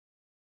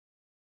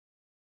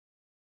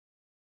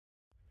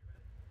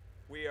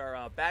We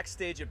are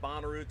backstage at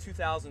Bonnaroo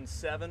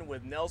 2007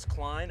 with Nels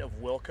Cline of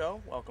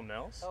Wilco. Welcome,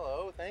 Nels.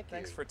 Hello, thank you.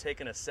 Thanks for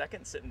taking a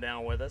second, sitting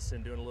down with us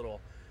and doing a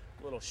little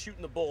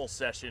shooting the bull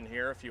session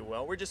here, if you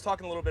will. We're just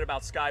talking a little bit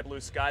about Sky Blue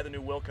Sky, the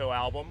new Wilco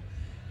album.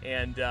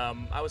 And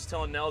I was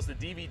telling Nels the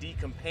DVD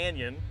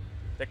companion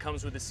that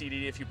comes with the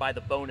CD, if you buy the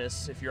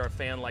bonus, if you're a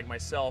fan like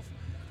myself,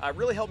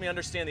 really helped me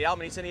understand the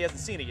album. And he said he hasn't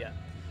seen it yet.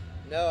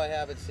 No, I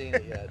haven't seen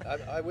it yet.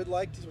 I would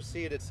like to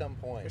see it at some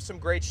point. There's some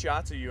great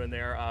shots of you in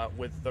there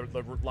with the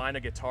line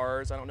of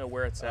guitars. I don't know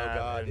where it's at. Oh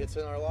God, it's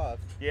in our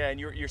loft. Yeah, and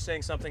you're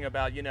saying something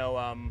about, you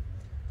know,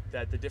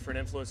 that the different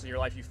influences in your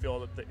life, you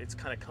feel that it's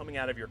kind of coming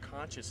out of your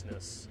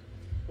consciousness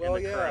in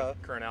the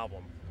current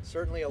album.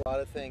 Certainly a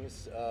lot of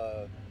things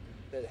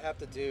that have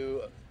to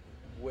do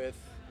with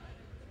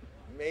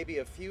maybe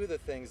a few of the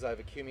things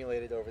I've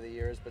accumulated over the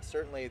years, but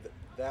certainly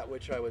that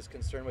which I was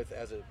concerned with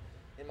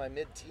in my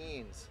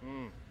mid-teens.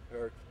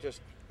 Or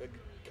just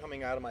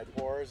coming out of my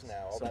pores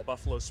now. All that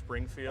Buffalo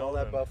Springfield. All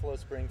that Buffalo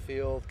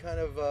Springfield kind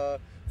of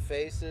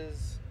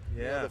Faces.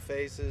 Yeah. You know, the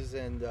Faces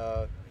and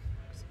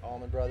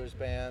Allman Brothers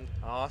Band.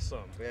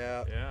 Awesome.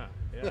 Yeah.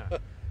 Yeah.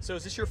 So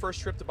is this your first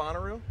trip to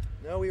Bonnaroo?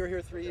 No, we were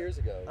here 3 years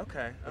ago.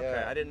 Okay.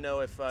 Yeah. I didn't know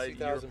if you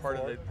were part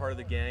of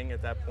the gang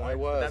at that point. I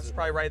was. That was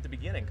probably right at the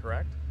beginning,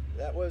 correct?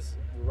 That was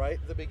right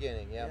at the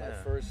beginning. Yeah. My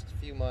first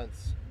few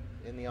months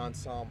in the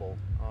ensemble.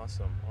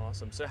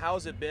 Awesome. So how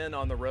has it been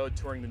on the road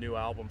touring the new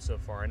album so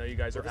far? I know you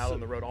guys are out on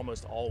the road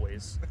almost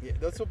always. Yeah,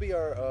 this will be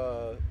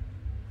our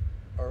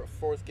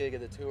fourth gig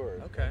of the tour.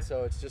 Okay. And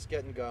so it's just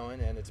getting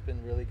going, and it's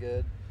been really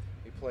good.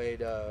 We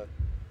played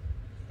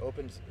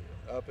opened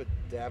up at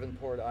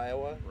Davenport,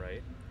 Iowa.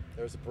 Right.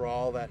 There was a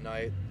brawl that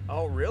night.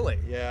 Oh, really?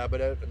 Yeah,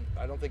 but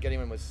I don't think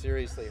anyone was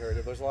seriously hurt.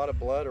 There was a lot of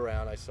blood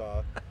around, I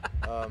saw.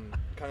 Kind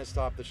of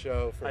stopped the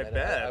show for a minute.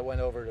 Bet. I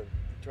went over to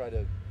try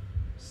to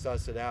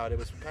suss it out. It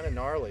was kind of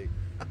gnarly.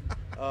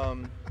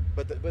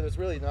 But it was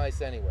really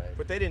nice anyway.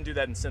 But they didn't do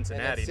that in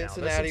Cincinnati.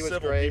 Cincinnati was was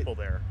great. People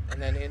there. And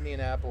then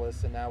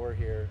Indianapolis, and now we're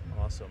here.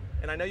 Awesome.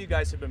 And I know you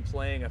guys have been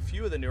playing a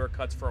few of the newer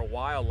cuts for a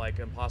while, like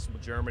Impossible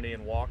Germany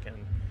and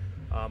Walkin'.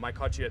 I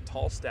caught you at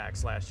Tall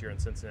Stacks last year in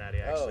Cincinnati,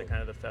 actually,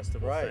 kind of the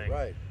festival thing.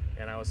 Right.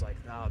 And I was like,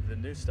 oh, the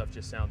new stuff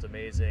just sounds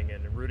amazing,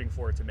 and rooting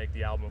for it to make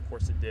the album. Of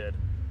course it did.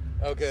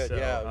 Oh, good. So,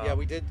 yeah,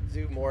 we did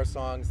do more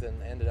songs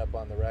than ended up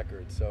on the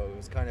record, so it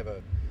was kind of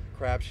a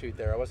crapshoot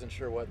there. I wasn't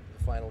sure what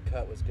the final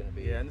cut was going to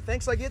be. Yeah, and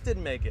Thanks Like It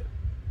didn't make it.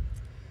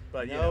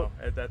 But you know,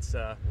 that's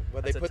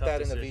but they put that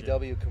decision. in the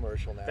VW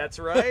commercial now. That's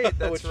right.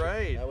 That's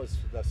right. That was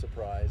a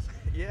surprise.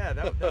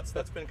 Yeah,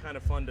 that's been kind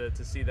of fun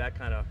to see that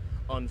kind of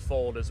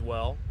unfold as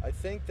well. I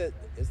think that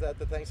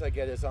the Thanks I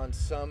Get is on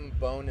some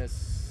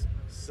bonus,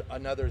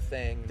 another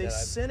thing. They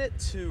sent it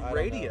to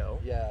radio,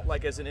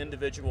 like as an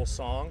individual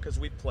song, because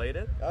we played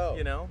it. Oh,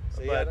 you know.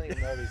 So I don't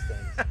even know these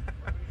things.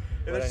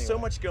 There's so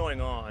much going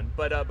on,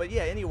 but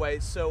yeah. Anyway,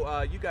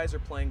 so you guys are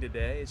playing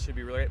today. It should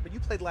be really great. But you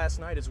played last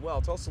night as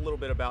well. Tell us a little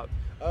bit about.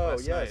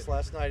 Last night.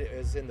 Last night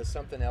is in the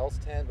Something Else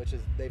tent, which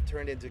is they've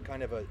turned into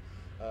kind of a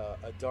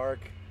dark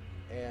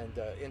and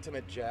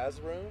intimate jazz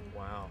room.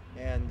 Wow.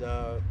 And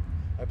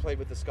I played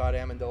with the Scott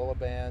Amendola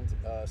band.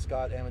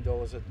 Scott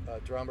Amendola is a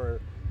drummer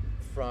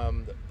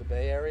from the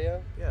Bay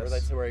Area. Yes. Or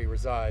that's where he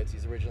resides.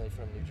 He's originally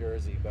from New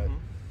Jersey, but.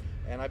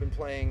 And I've been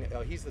playing,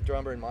 he's the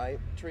drummer in my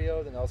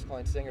trio, the Nels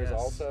Cline Singers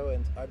also,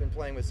 and I've been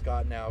playing with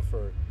Scott now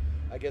for,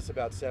 I guess,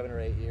 about 7 or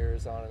 8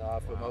 years, on and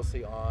off, but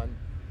mostly on.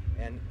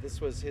 And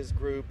this was his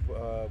group,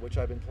 which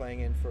I've been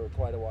playing in for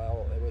quite a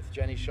while, with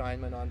Jenny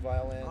Scheinman on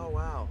violin. Oh,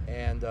 wow.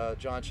 And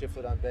John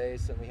Shiflett on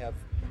bass, and we have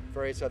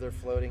various other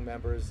floating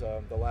members.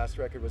 The last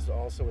record was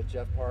also with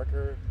Jeff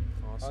Parker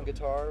on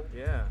guitar.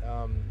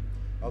 Yeah.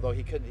 Although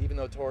he couldn't, even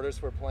though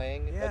Tortoise were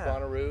playing at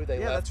Bonnaroo, they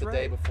left the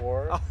day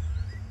before. Oh.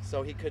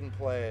 So he couldn't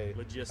play.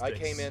 Logistics. I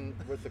came in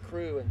with the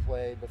crew and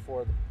played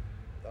before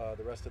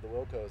the rest of the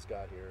Wilcos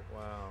got here.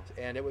 Wow.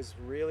 And it was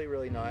really,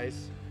 really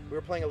nice. We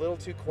were playing a little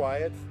too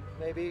quiet,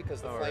 maybe,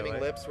 because the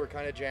Flaming Lips were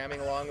kind of jamming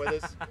along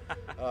with us.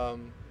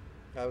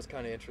 That was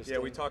kind of interesting.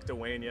 Yeah, we talked to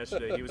Wayne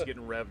yesterday. He was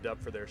getting revved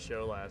up for their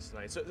show last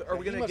night. So are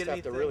we going to get anything? He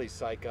must have to really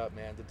psych up,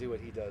 man, to do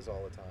what he does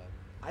all the time.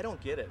 I don't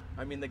get it.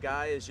 I mean, the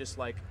guy is just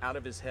like out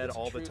of his head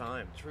all the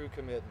time. True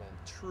commitment.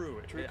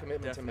 True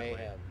Commitment to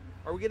mayhem.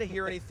 Are we going to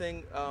hear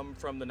anything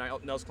from the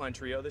Nels Cline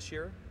Trio this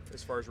year,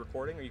 as far as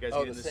recording? Are you guys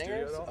getting in the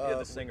studio at all? Yeah,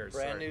 the Singers.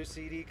 Brand new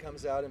CD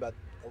comes out in about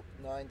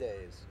 9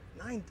 days.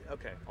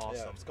 Okay,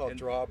 awesome. Yeah, it's called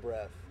Draw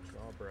Breath.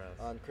 Draw Breath.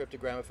 On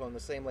Cryptogramophone, the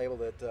same label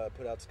that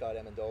put out Scott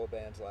Amendola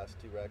Band's last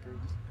 2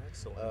 records.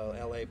 Excellent.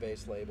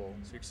 LA-based label.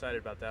 So you're excited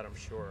about that, I'm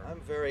sure.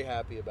 I'm very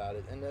happy about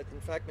it. And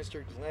in fact,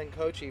 Mr. Glenn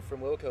Kochi from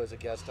Wilco is a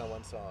guest on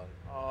one song.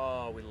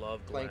 Oh, we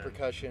love Glenn. Playing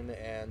percussion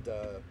and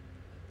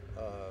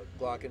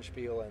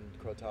glockenspiel and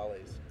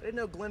crotales. I didn't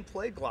know Glenn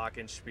played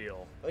glockenspiel.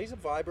 Well, he's a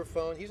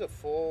vibraphone. He's a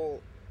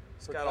full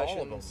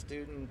percussion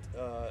student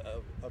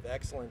of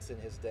excellence in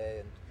his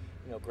day,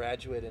 and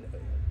graduate in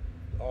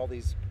all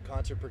these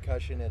concert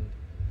percussion and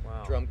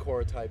drum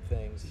corps type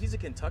things. He's a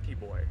Kentucky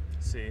boy,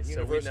 see.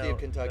 University of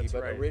Kentucky,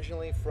 but right.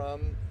 originally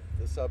from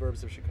the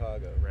suburbs of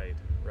Chicago. Right,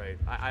 right.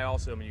 I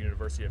also am a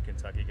University of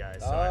Kentucky guy,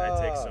 so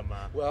I take some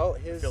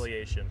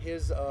affiliation.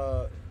 His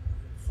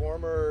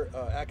former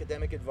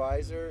academic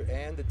advisor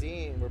and the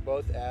dean were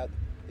both at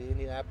the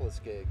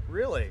Indianapolis gig.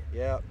 Really?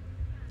 Yeah.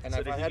 And so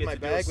if did I he had get my to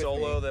do bag a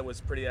solo with me, that was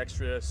pretty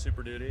extra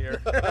super duty?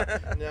 Or?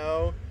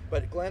 No,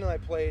 but Glenn and I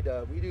played.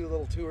 We do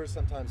little tours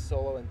sometimes,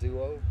 solo and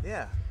duo.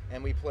 Yeah.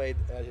 And we played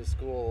at his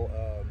school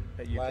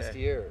last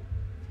year,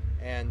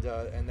 and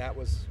that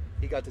was,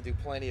 he got to do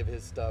plenty of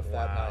his stuff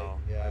that night.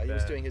 Yeah, he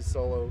was doing his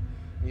solo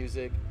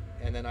music,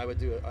 and then I would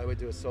do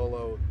a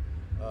solo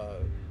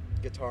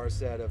guitar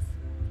set of,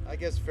 I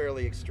guess,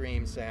 fairly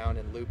extreme sound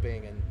and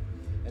looping, and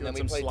then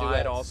we played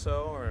slide duets.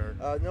 also,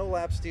 or no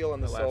lap steel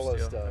on the solo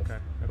stuff, okay.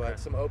 but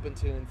some open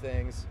tune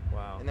things.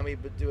 Wow. And then we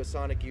do a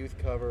Sonic Youth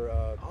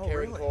cover,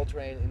 Karen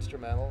Coltrane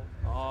instrumental,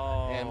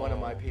 and one of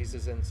my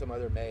pieces, and some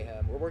other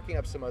mayhem. We're working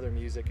up some other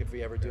music if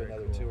we ever do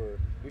another tour.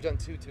 We've done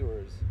 2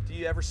 tours. Do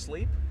you ever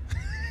sleep?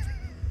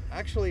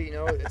 Actually,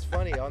 it's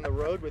funny. On the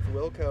road with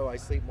Wilco, I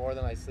sleep more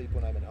than I sleep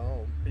when I'm at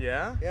home.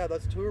 Yeah? Yeah,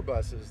 those tour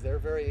buses, they're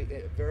very,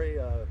 very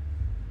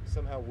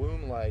somehow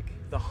womb-like.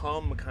 The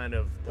hum kind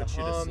of puts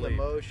you to sleep. The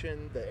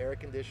motion, the air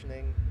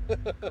conditioning.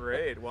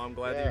 Great. Well, I'm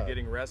glad that you're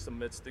getting rest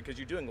amidst, because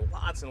you're doing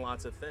lots and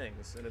lots of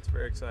things, and it's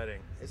very exciting.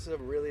 It's a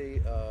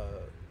really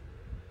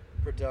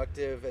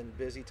productive and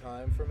busy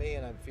time for me,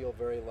 and I feel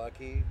very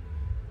lucky.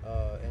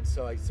 And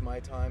so it's my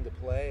time to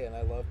play, and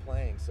I love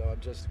playing. So I'm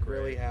just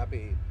really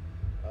happy.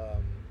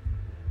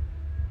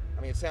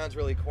 I mean, it sounds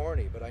really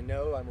corny, but I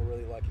know I'm a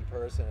really lucky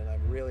person, and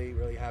I'm really,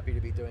 really happy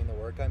to be doing the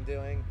work I'm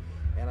doing.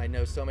 And I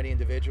know so many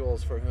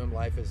individuals for whom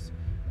life is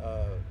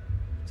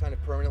kind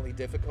of permanently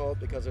difficult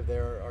because of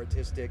their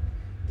artistic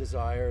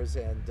desires,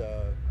 and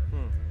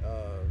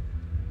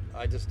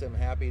I just am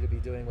happy to be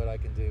doing what I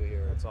can do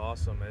here. That's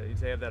awesome.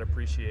 To have that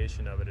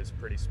appreciation of it is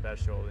pretty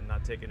special, and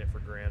not taking it for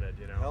granted,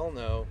 Hell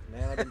no,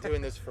 man! I've been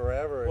doing this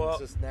forever, well,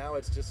 and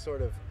it's just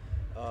sort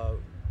of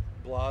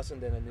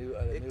blossomed in a new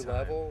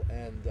level,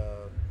 and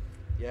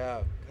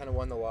yeah, kind of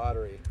won the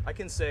lottery. I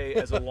can say,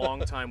 as a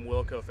longtime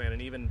Wilco fan, and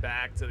even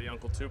back to the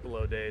Uncle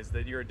Tupelo days,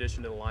 that your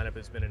addition to the lineup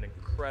has been an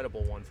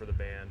incredible one for the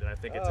band, and I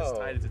think it's as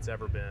tight as it's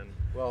ever been.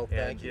 Well,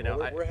 thank you.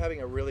 We're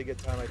having a really good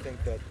time. I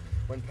think that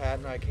when Pat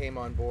and I came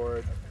on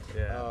board,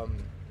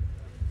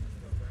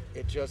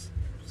 it just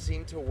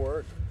seemed to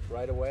work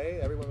right away.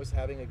 Everyone was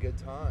having a good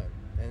time,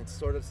 and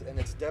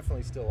it's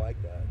definitely still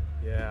like that.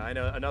 Yeah, I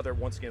know. Another,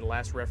 once again,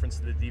 last reference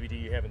to the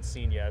DVD you haven't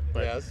seen yet,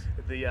 but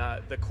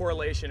the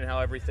correlation and how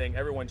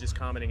everyone just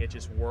commenting, it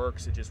just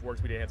works. It just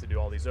works. We didn't have to do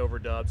all these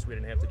overdubs. We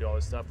didn't have to do all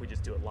this stuff. We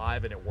just do it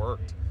live, and it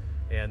worked.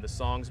 And the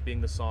songs being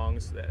the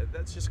songs,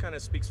 that's just kind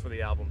of speaks for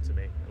the album to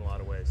me in a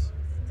lot of ways.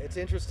 It's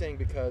interesting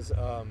because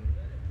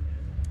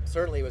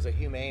certainly it was a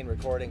humane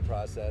recording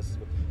process,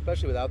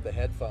 especially without the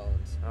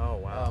headphones. Oh,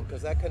 wow.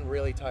 Because that can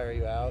really tire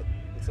you out.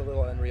 It's a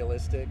little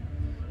unrealistic.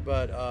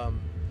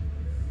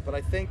 But I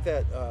think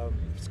that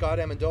Scott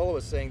Amendola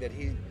was saying that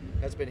he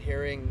has been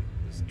hearing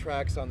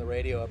tracks on the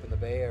radio up in the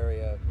Bay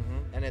Area,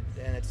 and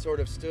it sort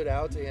of stood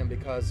out to him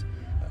because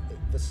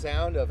the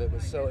sound of it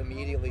was so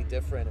immediately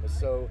different. It was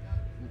so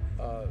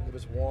it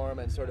was warm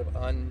and sort of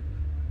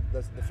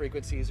the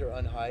frequencies are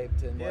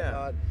unhyped and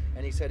whatnot.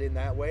 And he said in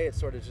that way it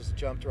sort of just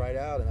jumped right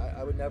out, and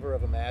I would never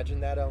have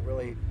imagined that. I don't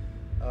really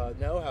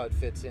know how it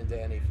fits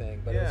into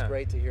anything, but it was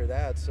great to hear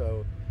that.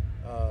 So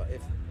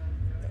if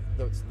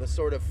the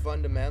sort of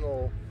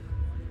fundamental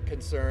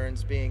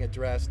concerns being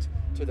addressed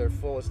to their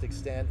fullest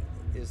extent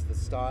is the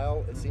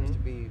style, it seems to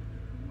be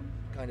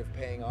kind of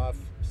paying off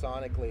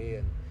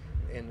sonically,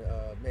 and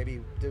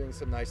maybe doing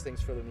some nice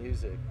things for the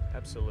music.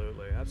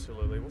 Absolutely,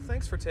 absolutely. Well,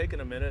 thanks for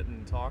taking a minute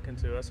and talking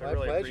to us. I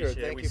really appreciate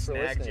it. Thank you for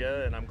listening. We snagged you,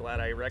 and I'm glad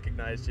I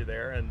recognized you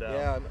there. And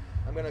yeah,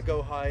 I'm going to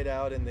go hide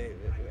out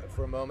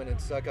for a moment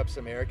and suck up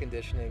some air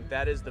conditioning.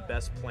 That is the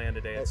best plan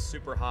today. It's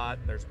super hot.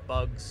 There's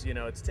bugs.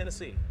 It's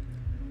Tennessee.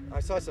 I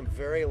saw some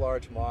very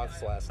large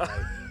moths last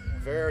night.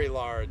 Very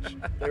large.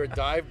 They were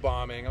dive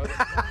bombing.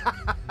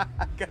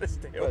 Gotta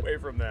stay away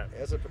from that.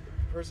 As a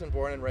person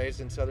born and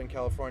raised in Southern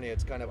California,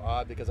 it's kind of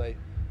odd because I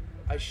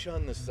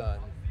shun the sun.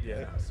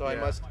 Yeah. So I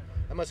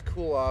must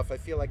cool off. I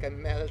feel like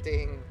I'm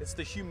melting. It's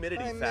the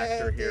humidity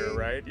factor here,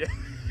 right? Yeah.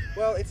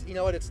 Well,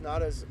 it's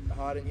not as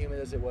hot and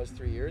humid as it was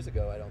 3 years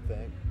ago, I don't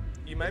think.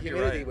 You might be right.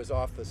 The humidity was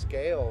off the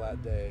scale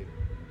that day.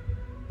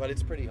 But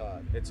it's pretty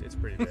hot. It's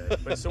pretty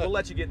bad. So we'll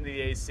let you get into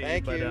the AC.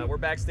 Thank you. We're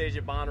backstage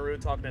at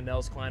Bonnaroo talking to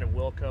Nels Cline and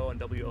Wilco on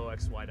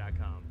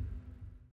WOXY.com.